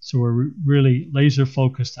Report. So we're really laser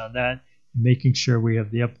focused on that and making sure we have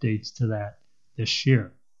the updates to that this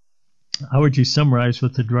year. How would you summarize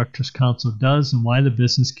what the Directors Council does and why the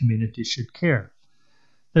business community should care?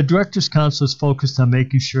 The Directors Council is focused on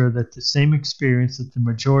making sure that the same experience that the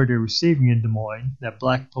majority are receiving in Des Moines, that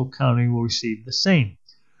Black Polk County will receive the same.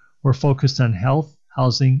 We're focused on health,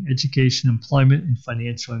 housing, education, employment, and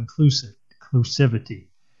financial inclusivity.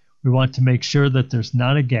 We want to make sure that there's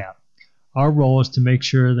not a gap. Our role is to make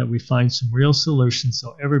sure that we find some real solutions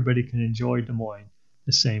so everybody can enjoy Des Moines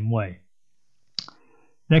the same way.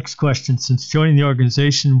 Next question. Since joining the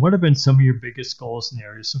organization, what have been some of your biggest goals and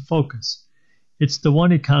areas of focus? It's the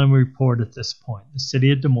One Economy Report at this point. The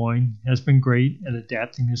city of Des Moines has been great at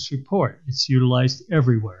adapting this report. It's utilized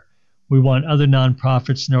everywhere. We want other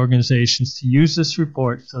nonprofits and organizations to use this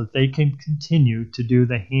report so that they can continue to do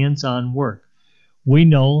the hands-on work. We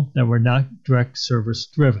know that we're not direct service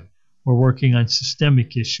driven. We're working on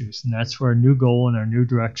systemic issues, and that's where our new goal and our new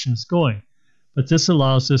direction is going. But this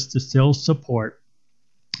allows us to still support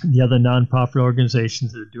the other nonprofit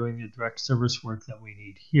organizations that are doing the direct service work that we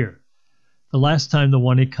need here. The last time the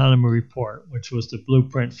One Economy Report, which was the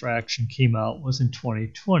blueprint for action, came out was in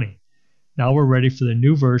 2020. Now we're ready for the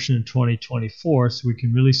new version in 2024 so we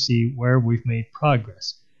can really see where we've made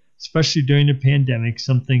progress. Especially during the pandemic,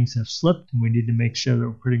 some things have slipped and we need to make sure that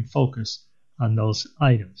we're putting focus on those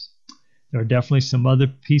items. There are definitely some other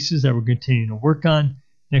pieces that we're continuing to work on.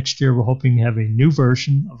 Next year, we're hoping to have a new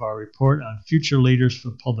version of our report on future leaders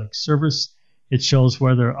for public service. It shows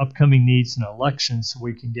where there are upcoming needs in elections so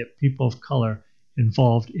we can get people of color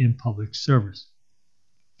involved in public service.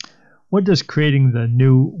 What does creating the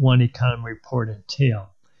new One Economy Report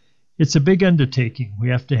entail? It's a big undertaking. We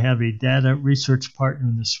have to have a data research partner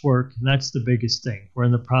in this work, and that's the biggest thing. We're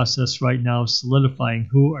in the process right now of solidifying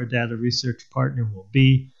who our data research partner will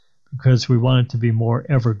be because we want it to be more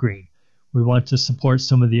evergreen. We want to support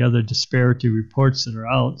some of the other disparity reports that are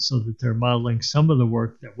out so that they're modeling some of the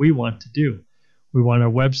work that we want to do. We want our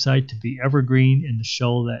website to be evergreen and to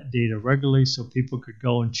show that data regularly so people could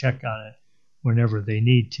go and check on it whenever they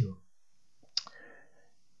need to.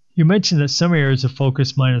 You mentioned that some areas of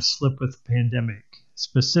focus might have slipped with the pandemic.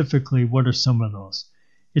 Specifically, what are some of those?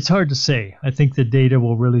 It's hard to say. I think the data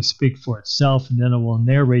will really speak for itself and then it will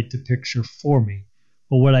narrate the picture for me.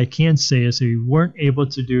 But what I can say is we weren't able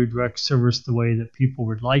to do direct service the way that people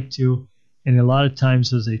would like to, and a lot of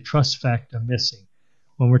times there's a trust factor missing.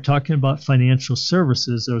 When we're talking about financial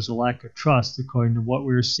services, there's a lack of trust according to what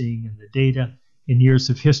we were seeing in the data and years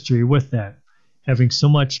of history with that. Having so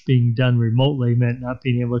much being done remotely meant not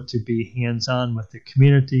being able to be hands-on with the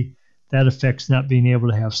community. That affects not being able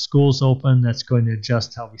to have schools open. That's going to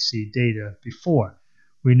adjust how we see data before.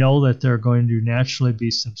 We know that there are going to naturally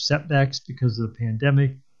be some setbacks because of the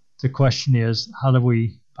pandemic. The question is, how do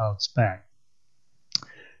we bounce back?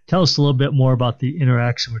 Tell us a little bit more about the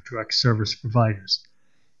interaction with direct service providers.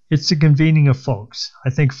 It's the convening of folks. I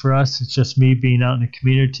think for us, it's just me being out in the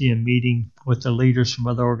community and meeting with the leaders from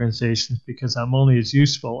other organizations because I'm only as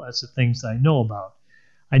useful as the things I know about.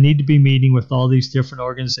 I need to be meeting with all these different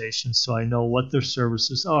organizations so I know what their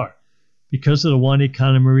services are. Because of the One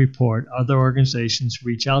Economy Report, other organizations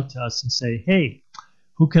reach out to us and say, hey,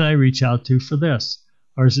 who can I reach out to for this?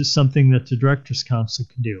 Or is it something that the Directors Council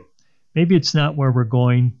can do? Maybe it's not where we're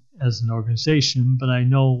going as an organization, but I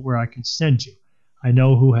know where I can send you. I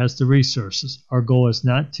know who has the resources. Our goal is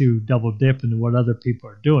not to double dip into what other people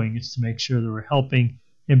are doing. It's to make sure that we're helping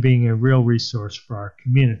and being a real resource for our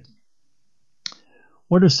community.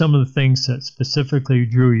 What are some of the things that specifically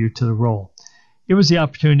drew you to the role? It was the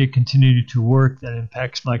opportunity to continue to work that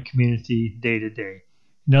impacts my community day to day.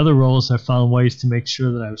 In other roles, I found ways to make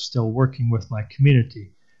sure that I was still working with my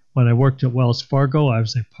community. When I worked at Wells Fargo, I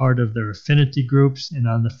was a part of their affinity groups and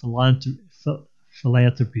on the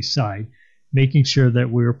philanthropy side, making sure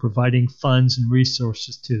that we were providing funds and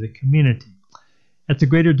resources to the community. At the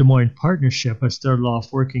Greater Des Moines Partnership, I started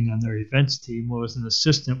off working on their events team and was an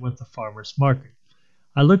assistant with the farmers market.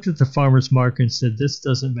 I looked at the farmers market and said, this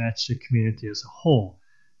doesn't match the community as a whole.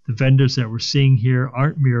 The vendors that we're seeing here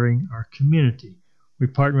aren't mirroring our community. We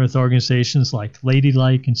partner with organizations like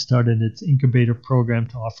Ladylike and started its incubator program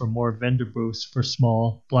to offer more vendor booths for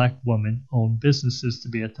small Black women-owned businesses to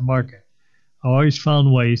be at the market. I always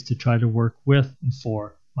found ways to try to work with and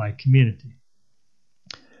for my community.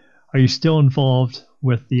 Are you still involved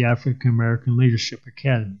with the African American Leadership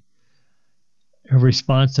Academy? Her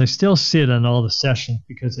response, I still sit on all the sessions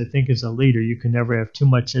because I think as a leader you can never have too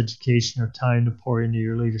much education or time to pour into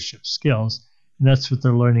your leadership skills, and that's what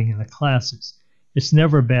they're learning in the classes. It's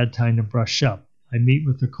never a bad time to brush up. I meet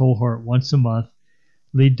with the cohort once a month.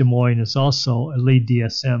 Lead Des Moines is also, Lead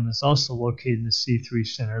DSM is also located in the C3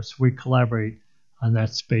 Center, so we collaborate on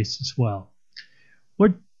that space as well.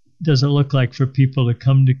 What does it look like for people to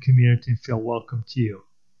come to community and feel welcome to you?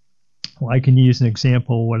 Well, I can use an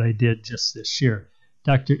example of what I did just this year.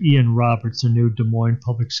 Dr. Ian Roberts, a new Des Moines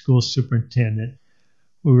Public Schools superintendent,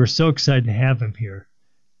 we were so excited to have him here.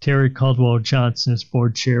 Terry Caldwell Johnson is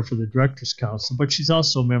board chair for the Directors Council, but she's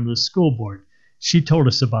also a member of the school board. She told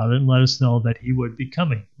us about it and let us know that he would be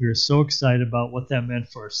coming. We were so excited about what that meant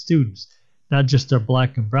for our students, not just our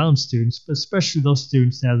Black and brown students, but especially those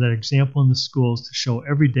students that have that example in the schools to show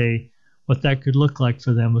every day what that could look like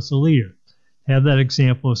for them as a leader. To have that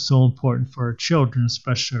example is so important for our children,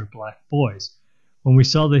 especially our Black boys. When we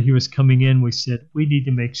saw that he was coming in, we said, we need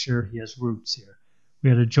to make sure he has roots here. We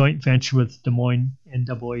had a joint venture with Des Moines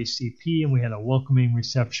NAACP, and we had a welcoming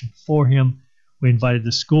reception for him. We invited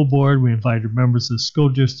the school board. We invited members of the school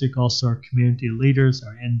district, also our community leaders,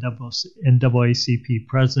 our NAACP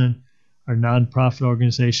president, our nonprofit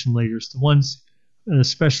organization leaders, the ones that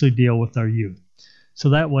especially deal with our youth. So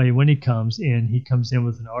that way, when he comes in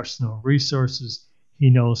with an arsenal of resources. He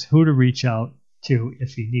knows who to reach out to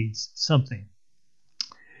if he needs something.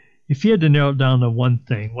 If you had to narrow it down to one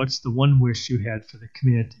thing, what's the one wish you had for the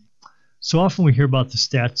community? So often we hear about the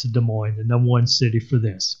stats of Des Moines, the number one city for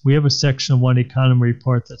this. We have a section of One Economy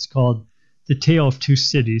Report that's called The Tale of Two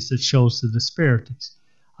Cities that shows the disparities.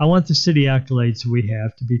 I want the city accolades we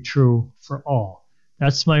have to be true for all.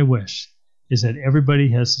 That's my wish, is that everybody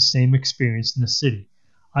has the same experience in the city.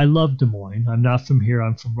 I love Des Moines. I'm not from here.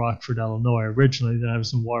 I'm from Rockford, Illinois originally. Then I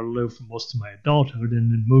was in Waterloo for most of my adulthood and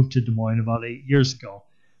then moved to Des Moines about 8 years ago.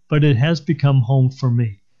 But it has become home for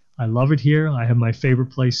me. I love it here. I have my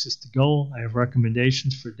favorite places to go. I have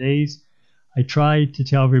recommendations for days. I try to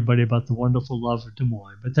tell everybody about the wonderful love of Des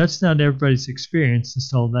Moines, but that's not everybody's experience, and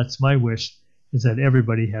so that's my wish, is that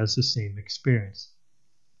everybody has the same experience.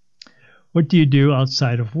 What do you do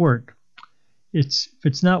outside of work? If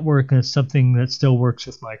it's not work, then it's something that still works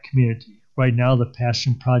with my community. Right now, the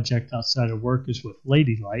passion project outside of work is with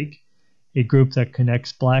Ladylike, a group that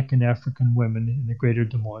connects Black and African women in the greater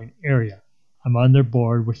Des Moines area. I'm on their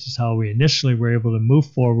board, which is how we initially were able to move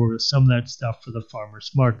forward with some of that stuff for the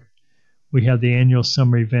farmers market. We have the annual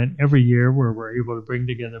summer event every year where we're able to bring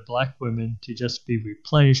together Black women to just be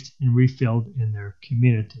replenished and refilled in their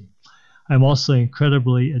community. I'm also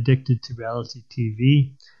incredibly addicted to reality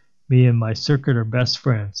TV. Me and my circuit are best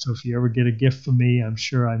friends, so if you ever get a gift from me, I'm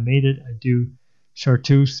sure I made it. I do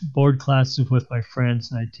chartreuse board classes with my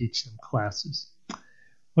friends, and I teach them classes.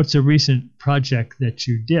 What's a recent project that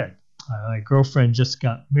you did? My girlfriend just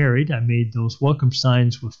got married. I made those welcome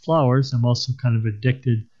signs with flowers. I'm also kind of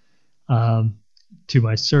addicted to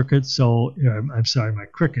my circuit, my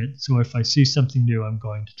cricket. So if I see something new, I'm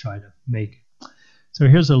going to try to make it. So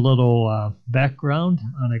here's a little background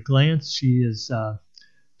on a glance. She is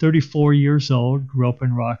 34 years old, grew up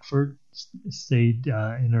in Rockford, stayed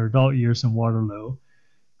in her adult years in Waterloo.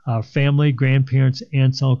 Family, grandparents,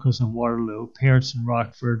 aunts, uncles in Waterloo, parents in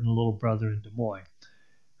Rockford, and a little brother in Des Moines.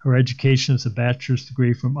 Her education is a bachelor's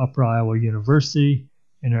degree from Upper Iowa University,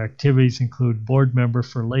 and her activities include board member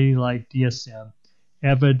for Ladylike DSM,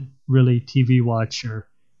 avid really TV watcher,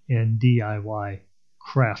 and DIY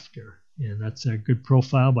crafter. And that's a good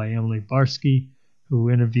profile by Emily Barsky, who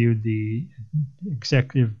interviewed the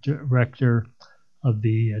executive director of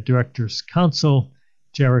the Directors Council,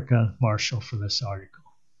 Jerica Marshall, for this article.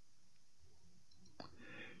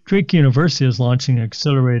 Drake University is launching an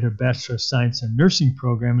accelerated Bachelor of Science in Nursing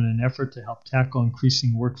program in an effort to help tackle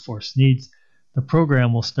increasing workforce needs. The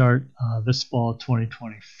program will start this fall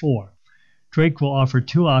 2024. Drake will offer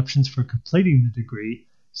two options for completing the degree.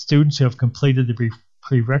 Students who have completed the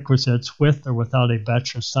prerequisites with or without a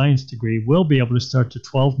Bachelor of Science degree will be able to start the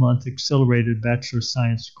 12-month accelerated Bachelor of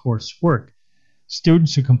Science coursework.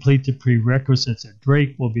 Students who complete the prerequisites at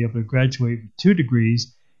Drake will be able to graduate with 2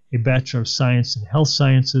 degrees, a Bachelor of Science in Health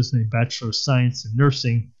Sciences and a Bachelor of Science in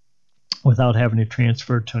Nursing, without having to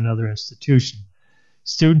transfer to another institution.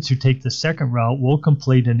 Students who take the second route will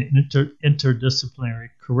complete an interdisciplinary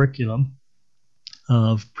curriculum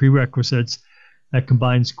of prerequisites that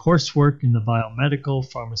combines coursework in the biomedical,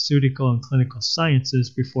 pharmaceutical, and clinical sciences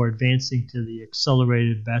before advancing to the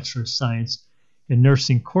accelerated Bachelor of Science in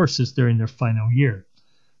Nursing courses during their final year.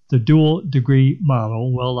 The dual degree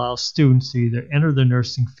model will allow students to either enter the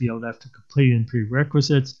nursing field after completing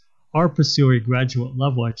prerequisites or pursue a graduate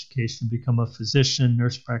level education to become a physician,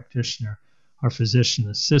 nurse practitioner, or physician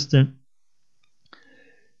assistant.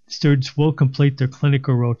 Students will complete their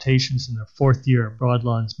clinical rotations in their 4th year at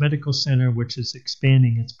Broadlawns Medical Center, which is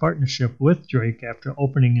expanding its partnership with Drake after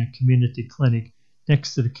opening a community clinic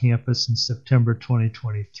next to the campus in September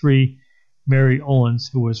 2023. Mary Owens,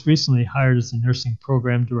 who was recently hired as the nursing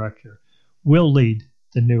program director, will lead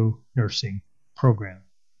the new nursing program.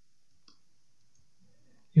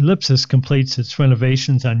 Ellipsis completes its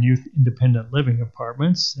renovations on youth independent living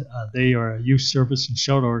apartments. They are a youth service and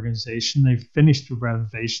shelter organization. They've finished the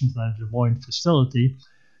renovations on a Des Moines facility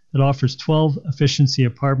that offers 12 efficiency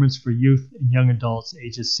apartments for youth and young adults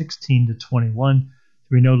ages 16 to 21.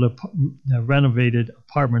 We know the renovated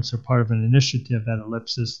apartments are part of an initiative at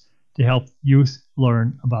Ellipsis to help youth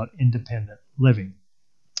learn about independent living.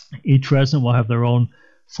 Each resident will have their own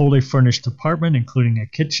fully furnished apartment, including a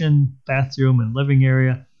kitchen, bathroom, and living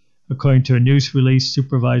area. According to a news release,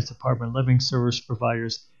 supervised apartment living service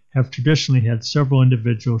providers have traditionally had several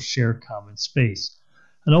individuals share common space.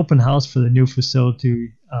 An open house for the new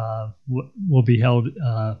facility will be held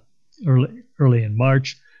early in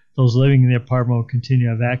March. Those living in the apartment will continue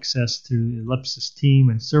to have access to the Ellipsis team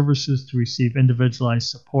and services to receive individualized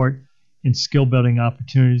support and skill-building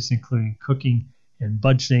opportunities, including cooking and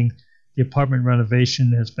budgeting. The apartment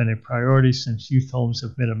renovation has been a priority since Youth Homes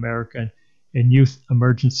of Mid-America and Youth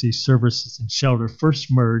Emergency Services and Shelter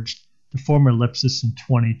first merged to form Ellipsis in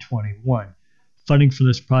 2021. Funding for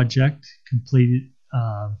this project, completed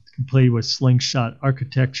with Slingshot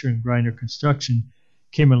Architecture and Grinder Construction,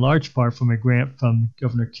 came in large part from a grant from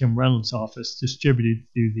Governor Kim Reynolds' office distributed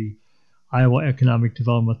through the Iowa Economic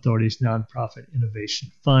Development Authority's Nonprofit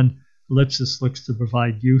Innovation Fund. Ellipsis looks to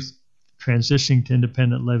provide youth transitioning to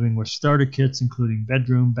independent living with starter kits, including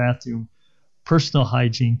bedroom, bathroom, personal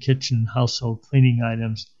hygiene, kitchen, and household cleaning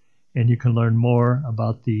items. And you can learn more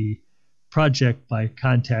about the project by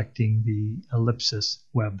contacting the Ellipsis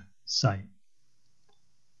website.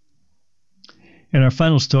 And our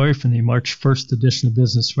final story from the March 1st edition of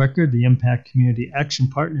Business Record, the Impact Community Action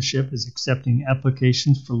Partnership is accepting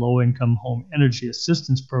applications for low-income home energy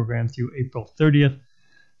assistance program through April 30th.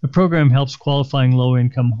 The program helps qualifying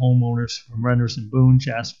low-income homeowners from renters in Boone,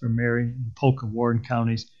 Jasper, Marion, and Polk and Warren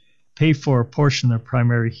counties pay for a portion of their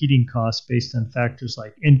primary heating costs based on factors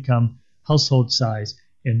like income, household size,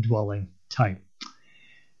 and dwelling type.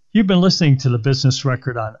 You've been listening to the Business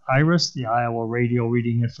Record on IRIS, the Iowa Radio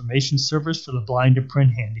Reading Information Service for the blind and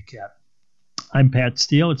print handicapped. I'm Pat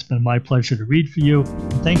Steele. It's been my pleasure to read for you,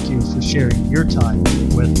 and thank you for sharing your time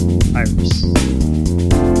with IRIS.